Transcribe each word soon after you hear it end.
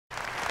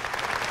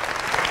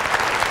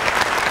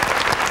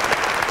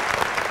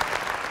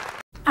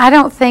I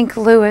don't think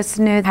Lewis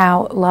knew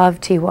how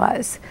loved he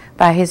was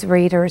by his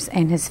readers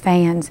and his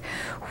fans.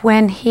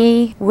 When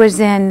he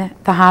was in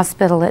the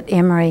hospital at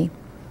Emory,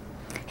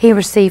 he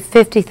received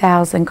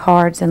 50,000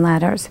 cards and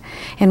letters.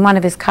 In one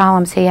of his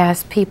columns, he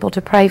asked people to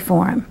pray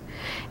for him.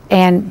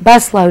 And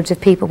busloads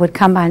of people would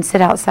come by and sit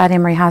outside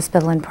Emory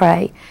Hospital and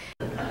pray.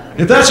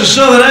 If that's a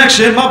Southern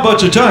accent, my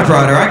butt's a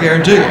typewriter, I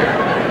guarantee you.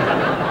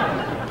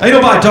 Ain't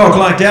nobody talk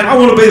like that. I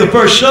want to be the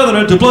first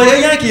Southerner to play a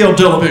Yankee on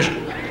television.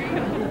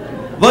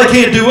 If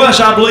they can't do us,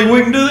 I believe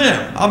we can do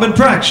them. I've been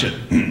practicing.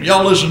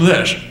 Y'all listen to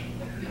this.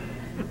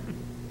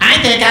 I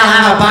think I'll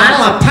have a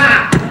bottle of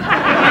pop.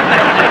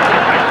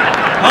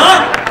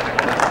 Huh?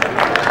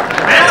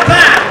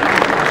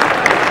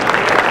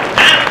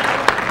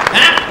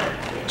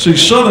 See,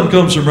 Southern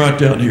comes from right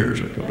down here.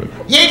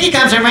 Yankee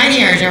comes from right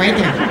here, right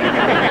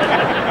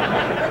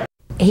there.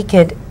 He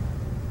could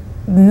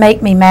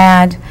make me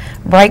mad,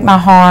 break my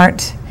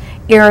heart,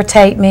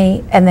 irritate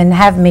me, and then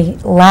have me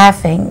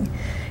laughing,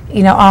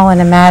 you know, all in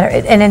a matter,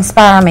 and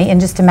inspire me in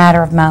just a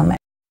matter of moments.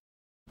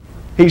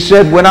 He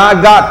said, when I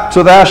got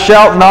to thou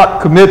shalt not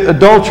commit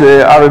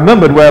adultery, I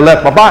remembered where I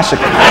left my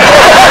bicycle.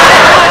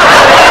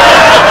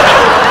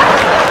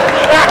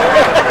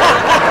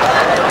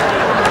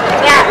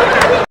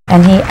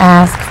 And he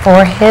asked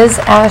for his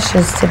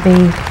ashes to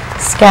be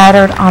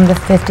scattered on the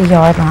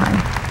 50-yard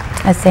line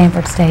at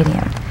Sanford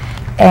Stadium.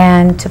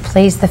 And to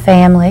please the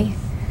family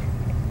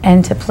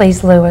and to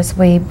please Lewis,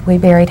 we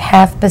buried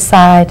half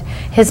beside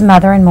his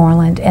mother in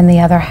Moreland, and the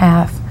other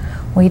half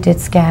we did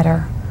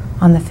scatter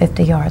on the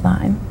 50-yard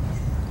line.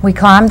 We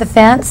climbed the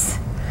fence,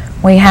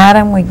 we had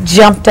him, we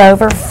jumped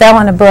over, fell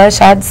in a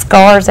bush, I had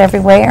scars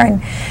everywhere,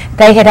 and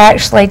they had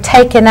actually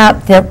taken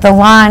up the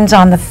lines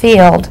on the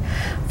field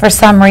for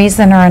some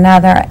reason or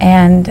another,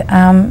 and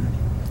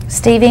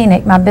Steve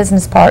Enoch, my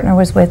business partner,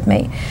 was with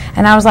me.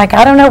 And I was like,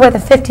 I don't know where the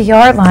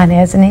 50-yard line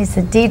is. And he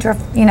said, Dedra,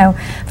 you know,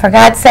 for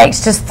God's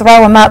sakes, just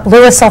throw him up.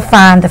 Lewis will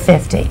find the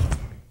 50.